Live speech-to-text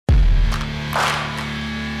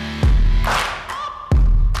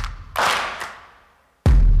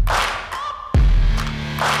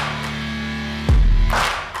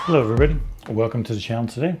Hello everybody, welcome to the channel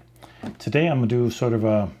today. Today I'm going to do sort of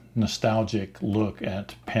a nostalgic look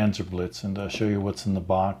at PanzerBlitz and show you what's in the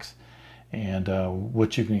box and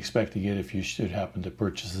what you can expect to get if you should happen to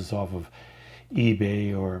purchase this off of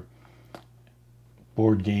eBay or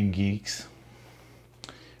Board Game Geeks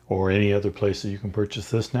or any other place that you can purchase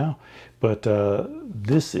this now. But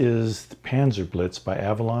this is PanzerBlitz by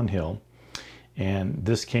Avalon Hill, and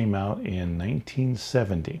this came out in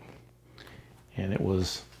 1970, and it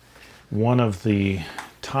was one of the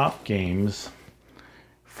top games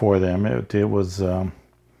for them. It was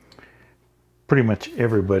pretty much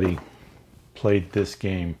everybody played this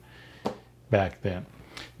game back then.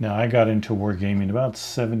 Now I got into wargaming about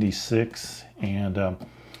 76, and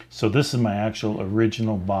so this is my actual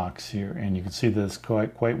original box here, and you can see that it's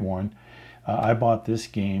quite worn. I bought this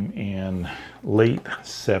game in late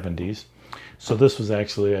 70s, so this was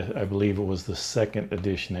actually, I believe it was the second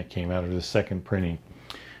edition that came out, or the second printing.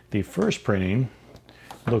 The first printing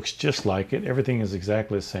looks just like it. Everything is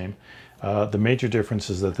exactly the same. The major difference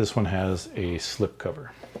is that this one has a slip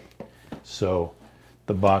cover. So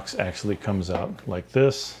the box actually comes out like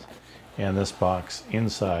this, and this box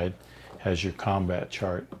inside has your combat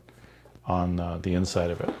chart on the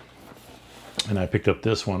inside of it. And I picked up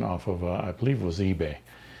this one off of, I believe it was eBay.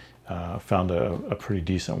 Found a pretty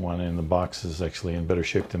decent one, and the box is actually in better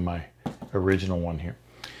shape than my original one here.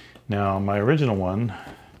 Now my original one,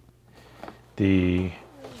 the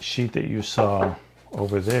sheet that you saw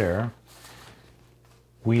over there,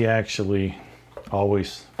 we actually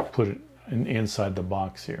always put it inside the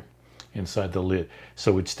box here, inside the lid.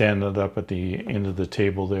 So we'd stand it up at the end of the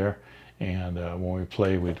table there, and when we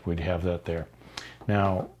play, we'd have that there.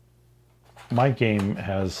 Now, my game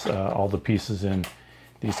has all the pieces in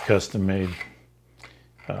these custom-made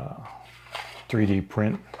 3D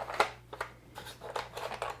print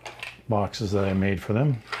boxes that I made for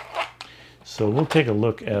them. So we'll take a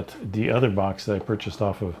look at the other box that I purchased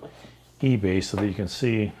off of eBay so that you can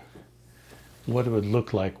see what it would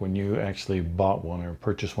look like when you actually bought one or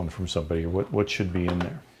purchased one from somebody, or what should be in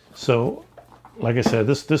there. So like I said,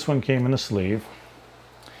 this one came in a sleeve,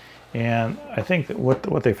 and I think that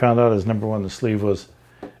what they found out is, number one, the sleeve was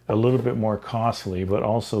a little bit more costly, but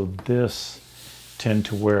also this tend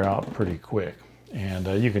to wear out pretty quick, and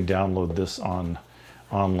you can download this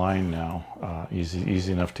online now,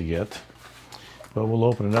 easy enough to get. But we'll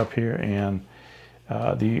open it up here, and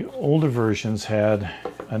the older versions had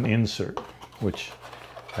an insert, which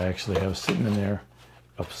I actually have sitting in there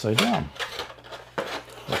upside down.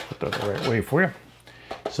 Let's put that the right way for you.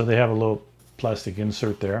 So they have a little plastic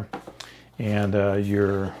insert there, and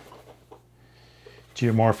your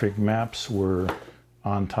geomorphic maps were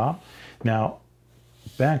on top. Now,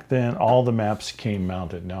 back then, all the maps came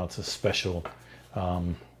mounted. Now it's a special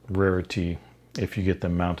rarity if you get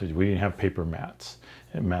them mounted. We didn't have paper mats.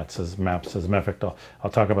 Maps, as a matter of fact, I'll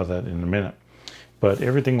talk about that in a minute. But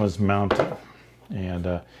everything was mounted, and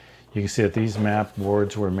you can see that these map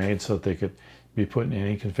boards were made so that they could be put in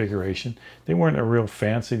any configuration. They weren't a real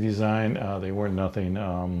fancy design. They weren't nothing,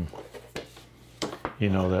 you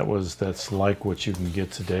know, that's like what you can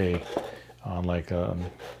get today on, like,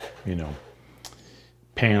 you know,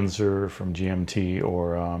 Panzer from GMT,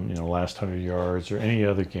 or you know, Last 100 Yards, or any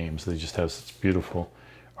other games. They just have such beautiful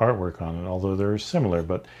artwork on it, although they're similar.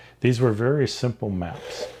 But these were very simple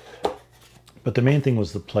maps. But the main thing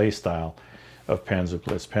was the play style of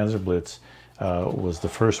PanzerBlitz. PanzerBlitz was the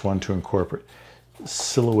first one to incorporate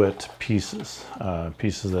silhouette pieces,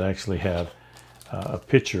 pieces that actually had a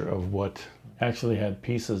picture of what, actually had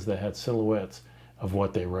pieces that had silhouettes of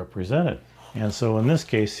what they represented. And so in this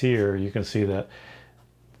case here, you can see that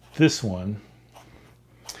this one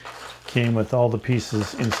came with all the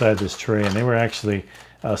pieces inside this tray, and they were actually,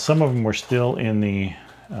 some of them were still in the,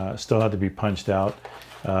 still had to be punched out,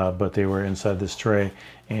 but they were inside this tray,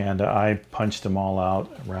 and I punched them all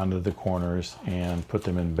out, rounded the corners, and put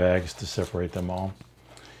them in bags to separate them all.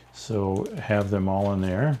 So have them all in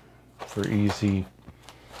there for easy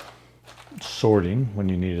sorting when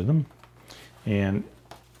you needed them. And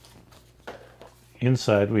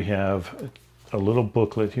inside we have a little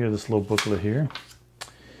booklet here, this little booklet here.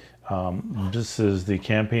 This is the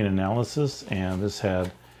campaign analysis, and this had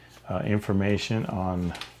information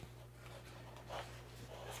on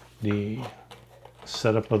the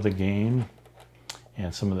setup of the game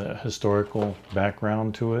and some of the historical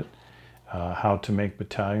background to it, how to make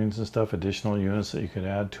battalions and stuff, additional units that you could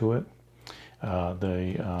add to it,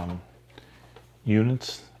 the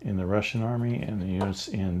units in the Russian army and the units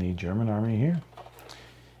in the German army here.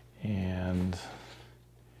 And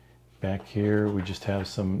back here we just have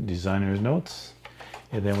some designer's notes,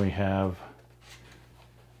 and then we have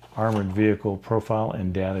armored vehicle profile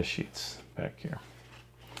and data sheets back here.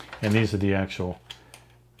 And these are the actual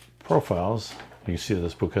profiles. You can see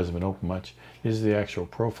this book hasn't been opened much. These are the actual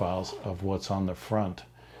profiles of what's on the front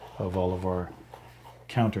of all of our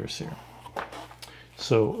counters here.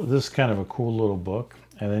 So this is kind of a cool little book.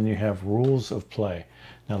 And then you have rules of play.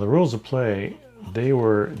 Now the rules of play, they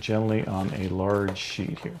were generally on a large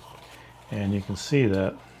sheet here. And you can see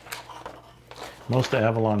that most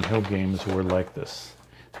Avalon Hill games were like this.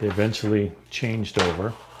 They eventually changed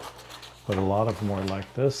over, but a lot of them were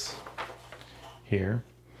like this here.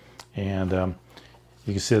 And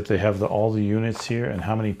you can see that they have all the units here and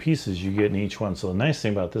how many pieces you get in each one. So the nice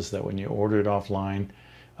thing about this is that when you order it offline,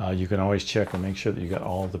 you can always check and make sure that you got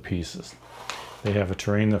all the pieces. They have a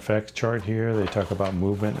terrain effects chart here. They talk about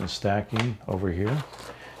movement and stacking over here.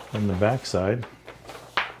 On the back side,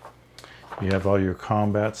 you have all your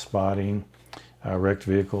combat, spotting, wrecked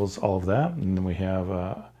vehicles, all of that. And then we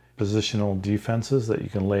have positional defenses that you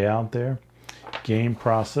can lay out there. Game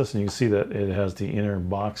process, and you can see that it has the inner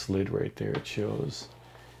box lid right there. It shows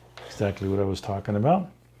exactly what I was talking about.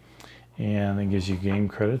 And it gives you game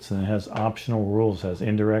credits, and it has optional rules. It has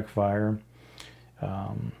indirect fire,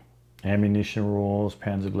 ammunition rules,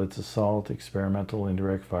 PanzerBlitz assault, experimental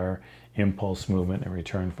indirect fire, impulse movement, and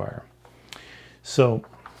return fire. So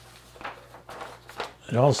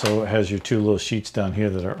it also has your two little sheets down here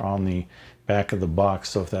that are on the back of the box.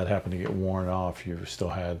 So if that happened to get worn off, you still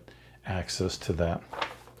had access to that.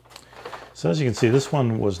 So as you can see, this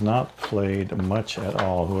one was not played much at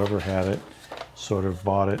all. Whoever had it sort of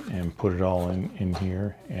bought it and put it all in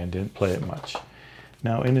here and didn't play it much.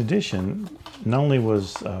 Now, in addition, not only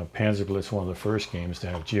was PanzerBlitz one of the first games to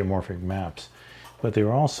have geomorphic maps, but they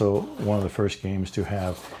were also one of the first games to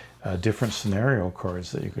have different scenario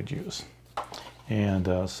cards that you could use.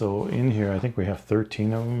 And so in here, I think we have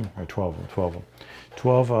 13 of them, or 12 of them, 12 of them.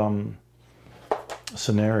 12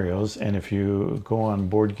 scenarios, and if you go on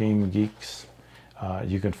Board Game Geeks,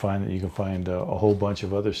 you can find a whole bunch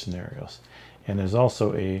of other scenarios. And there's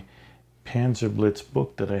also a PanzerBlitz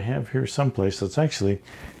book that I have here someplace that's actually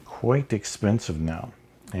quite expensive now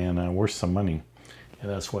and worth some money. And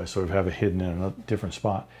that's why I sort of have it hidden in a different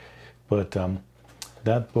spot. But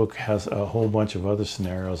that book has a whole bunch of other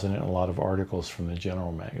scenarios in it and a lot of articles from the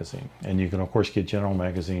General magazine. And you can, of course, get General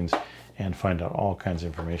magazines and find out all kinds of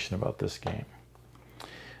information about this game.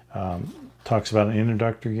 Talks about an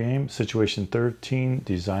introductory game, Situation 13,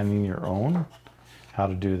 designing your own, how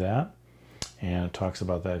to do that. And it talks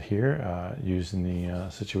about that here, using the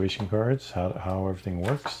situation cards, how everything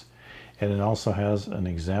works. And it also has an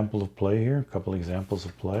example of play here, a couple examples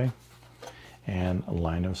of play, and a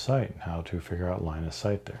line of sight, how to figure out line of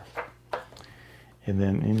sight there. And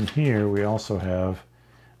then in here we also have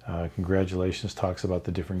congratulations, talks about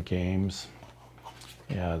the different games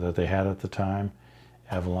that they had at the time.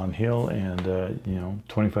 Avalon Hill, and you know,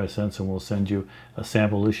 25 cents, and we'll send you a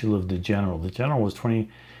sample issue of the General. The General was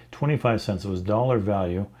 25 cents. It was dollar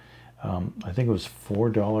value. I think it was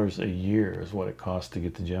 $4 a year is what it cost to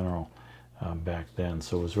get the General back then.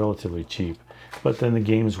 So it was relatively cheap. But then the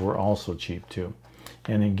games were also cheap too.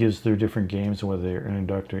 And it gives their different games, whether they're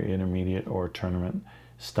introductory, intermediate, or tournament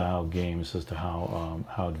style games, as to how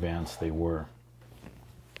advanced they were.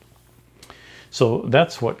 So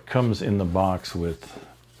that's what comes in the box with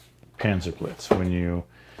PanzerBlitz when you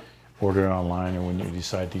order it online or when you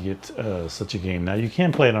decide to get such a game. Now, you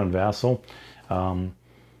can play it on Vassal.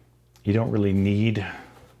 You don't really need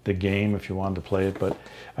the game if you wanted to play it, but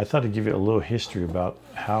I thought I'd give you a little history about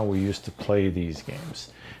how we used to play these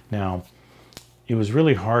games. Now, it was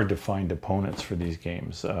really hard to find opponents for these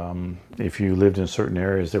games. If you lived in certain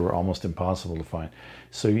areas, they were almost impossible to find.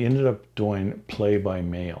 So you ended up doing play by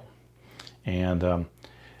mail. And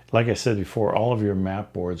like I said before, all of your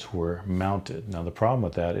map boards were mounted. Now the problem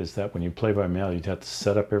with that is that when you play by mail, you'd have to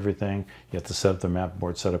set up everything. You have to set up the map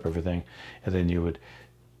board, set up everything, and then you would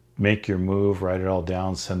make your move, write it all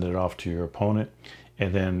down, send it off to your opponent,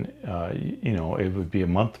 and then you know, it would be a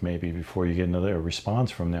month maybe before you get another response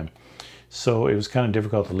from them. So it was kind of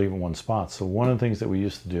difficult to leave in one spot. So one of the things that we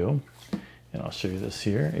used to do, and I'll show you this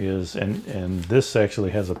here, is, and this actually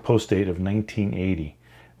has a post date of 1980.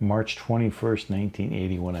 March 21st,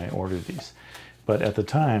 1980 when I ordered these. But at the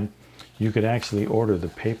time, you could actually order the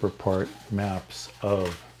paper part maps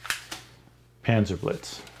of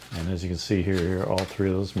PanzerBlitz. And as you can see here are all three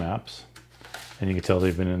of those maps. And you can tell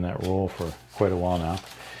they've been in that roll for quite a while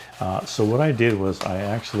now. So what I did was I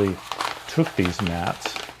actually took these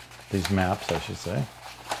maps I should say,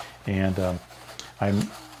 and I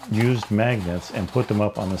used magnets and put them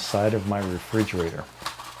up on the side of my refrigerator.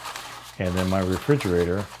 And then my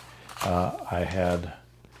refrigerator, I had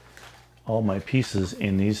all my pieces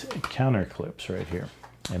in these counter clips right here.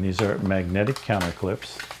 And these are magnetic counter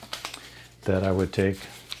clips that I would take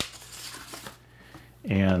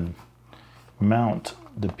and mount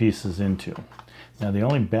the pieces into. Now the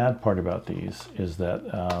only bad part about these is that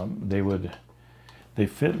they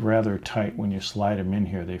fit rather tight. When you slide them in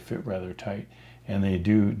here, they fit rather tight, and they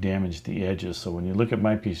do damage the edges. So when you look at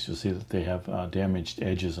my piece, you'll see that they have damaged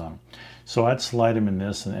edges on them. So I'd slide them in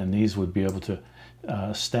this, and these would be able to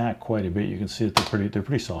stack quite a bit. You can see that they're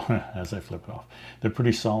pretty solid. As I flip it off, they're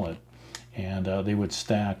pretty solid, and they would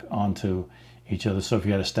stack onto each other. So if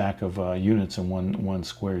you had a stack of units in one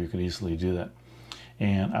square, you could easily do that.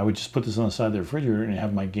 And I would just put this on the side of the refrigerator and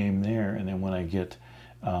have my game there, and then when I get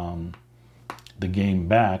the game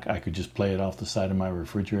back, I could just play it off the side of my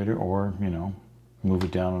refrigerator, or, you know, move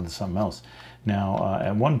it down onto something else. Now,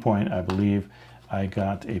 at one point, I believe I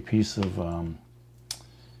got a piece of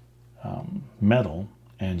metal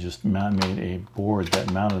and just made a board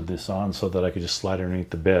that mounted this on so that I could just slide it underneath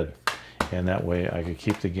the bed, and that way I could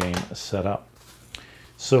keep the game set up.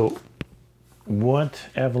 So what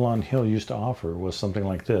Avalon Hill used to offer was something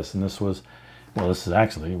like this, and this was, well, this is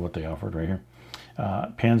actually what they offered right here.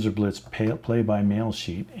 PanzerBlitz play-by-mail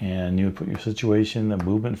sheet, and you would put your situation, the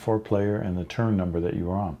movement for player, and the turn number that you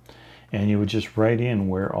were on, and you would just write in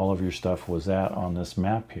where all of your stuff was at on this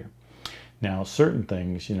map here. Now certain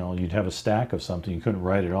things, you know, you'd have a stack of something, you couldn't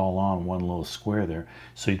write it all on one little square there,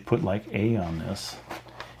 so you'd put like A on this,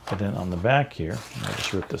 and then on the back here, I'll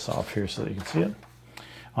just rip this off here so that you can see it.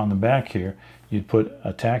 On the back here, you'd put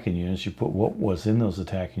attacking units, you put what was in those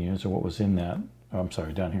attacking units, or what was in that, I'm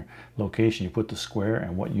sorry, down here, location, you put the square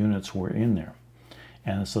and what units were in there.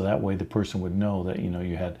 And so that way the person would know that, you know,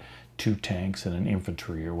 you had 2 tanks and an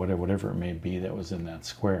infantry or whatever it may be that was in that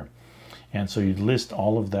square. And so you'd list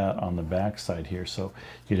all of that on the back side here, so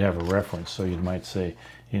you'd have a reference. So you might say,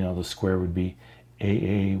 you know, the square would be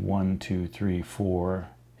AA 1, 2, 3, 4,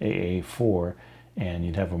 AA 4, and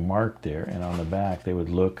you'd have a mark there, and on the back they would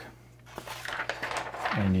look,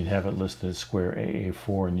 and you'd have it listed as square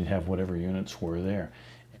AA4, and you'd have whatever units were there.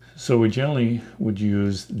 So we generally would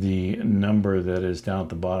use the number that is down at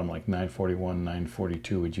the bottom, like 941,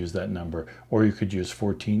 942, would use that number, or you could use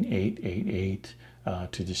 14888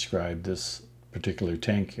 to describe this particular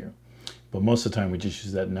tank here. But most of the time we just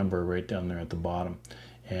use that number right down there at the bottom,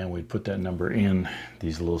 and we'd put that number in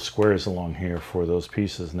these little squares along here for those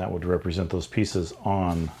pieces, and that would represent those pieces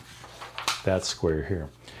on that square here.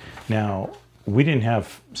 Now, we didn't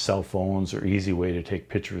have cell phones or easy way to take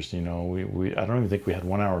pictures, you know. I don't even think we had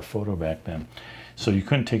 1 hour photo back then. So you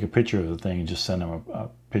couldn't take a picture of the thing and just send them a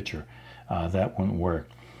picture. That wouldn't work.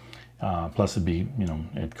 Plus it'd be, you know,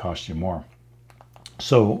 it'd cost you more.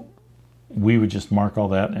 So we would just mark all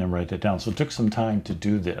that and write that down. So it took some time to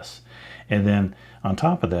do this. And then on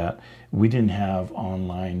top of that, we didn't have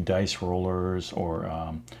online dice rollers,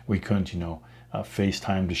 or we couldn't, you know,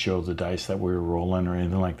 FaceTime to show the dice that we were rolling or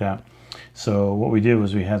anything like that. So what we did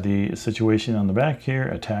was we had the situation on the back here,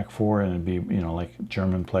 attack 4, and it'd be, you know, like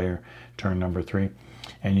German player, turn number 3.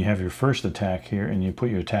 And you have your first attack here, and you put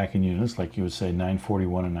your attacking units, like you would say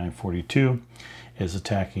 941 and 942 is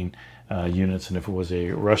attacking units. And if it was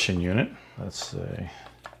a Russian unit, let's say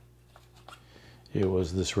it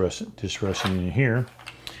was this Russian unit here,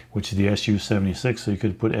 which is the SU-76, so you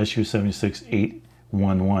could put SU-76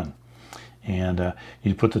 811. And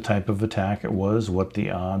you put the type of attack it was, what the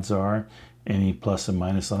odds are, any plus and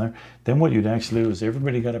minus on there. Then what you'd actually do is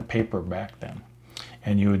everybody got a paper back then,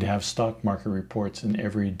 and you would have stock market reports in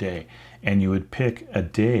every day, and you would pick a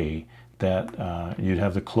day that you'd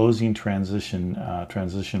have the closing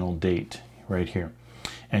transitional date right here,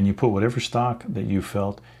 and you put whatever stock that you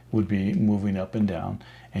felt would be moving up and down,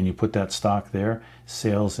 and you put that stock there,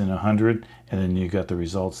 sales in 100, and then you got the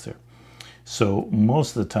results there. So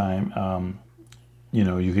most of the time, you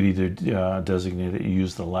know, you could either designate it, you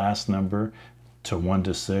use the last number to 1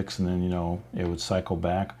 to 6, and then, you know, it would cycle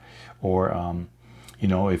back. Or, you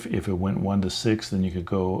know, if it went 1 to 6, then you could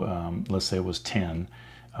go, let's say it was 10,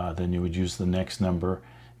 then you would use the next number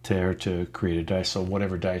there to create a dice. So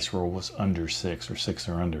whatever dice roll was under 6 or 6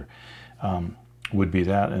 or under would be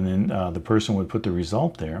that. And then the person would put the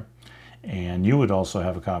result there, and you would also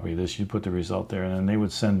have a copy of this. You'd put the result there, and then they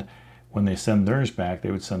would send, when they send theirs back,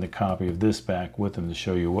 they would send a copy of this back with them to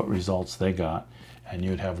show you what results they got, and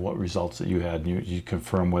you'd have what results that you had, and you'd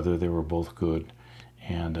confirm whether they were both good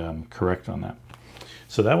and correct on that.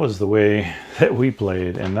 So that was the way that we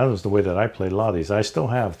played, and that was the way that I played a lot of these. I still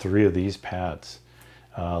have 3 of these pads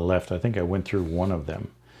left. I think I went through 1 of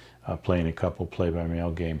them playing a couple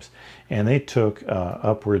play-by-mail games, and they took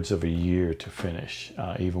upwards of a year to finish,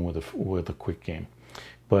 even with a quick game.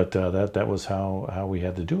 but that was how we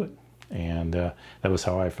had to do it, and that was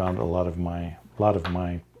how I found a lot of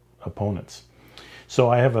my opponents. So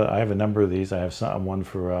I have a number of these. I have one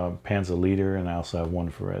for PanzerBlitz, and I also have one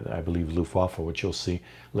for, I believe, Luftwaffe, which you'll see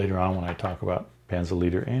later on when I talk about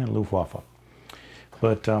PanzerBlitz and Luftwaffe.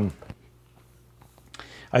 But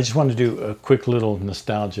I just wanted to do a quick little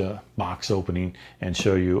nostalgia box opening and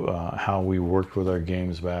show you how we worked with our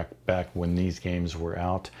games back when these games were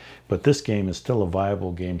out. But this game is still a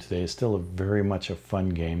viable game today. It's still very much a fun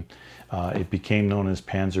game. It became known as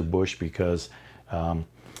PanzerBlitz because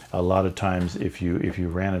a lot of times if you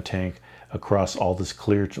ran a tank across all this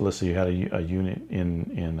clear, let's say you had a unit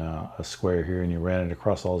in a square here, and you ran it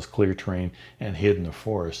across all this clear terrain and hid in the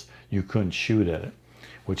forest, you couldn't shoot at it,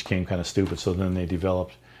 which came kind of stupid. So then they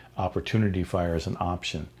developed opportunity fire as an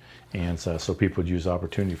option, and so people would use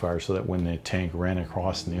opportunity fire so that when the tank ran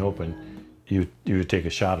across in the open, you would take a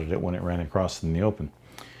shot at it when it ran across in the open.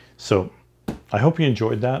 So I hope you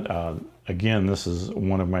enjoyed that. Again, this is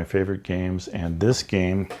one of my favorite games, and this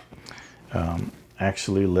game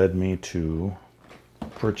actually led me to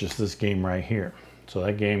purchase this game right here. So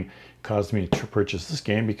that game caused me to purchase this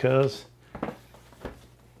game because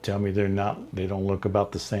tell me they don't look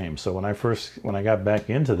about the same. So when I got back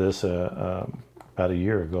into this about a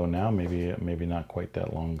year ago now, maybe not quite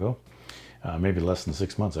that long ago, maybe less than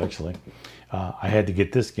 6 months actually, I had to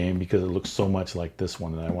get this game because it looks so much like this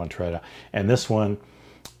one, and I want to try it out. And this one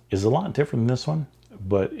is a lot different than this one,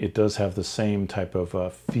 but it does have the same type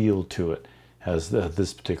of feel to it as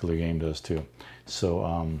this particular game does too.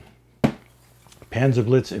 So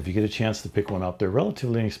PanzerBlitz, if you get a chance to pick one up, they're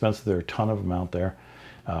relatively inexpensive. There are a ton of them out there.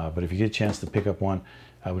 But if you get a chance to pick up one,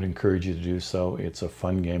 I would encourage you to do so. It's a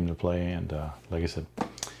fun game to play, and like I said,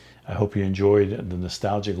 I hope you enjoyed the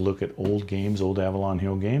nostalgic look at old games, old Avalon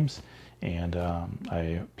Hill games, and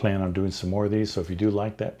I plan on doing some more of these. So if you do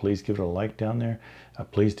like that, please give it a like down there.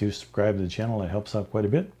 Please do subscribe to the channel. That helps out quite a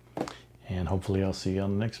bit, and hopefully I'll see you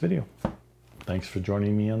on the next video. Thanks for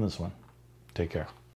joining me on this one. Take care.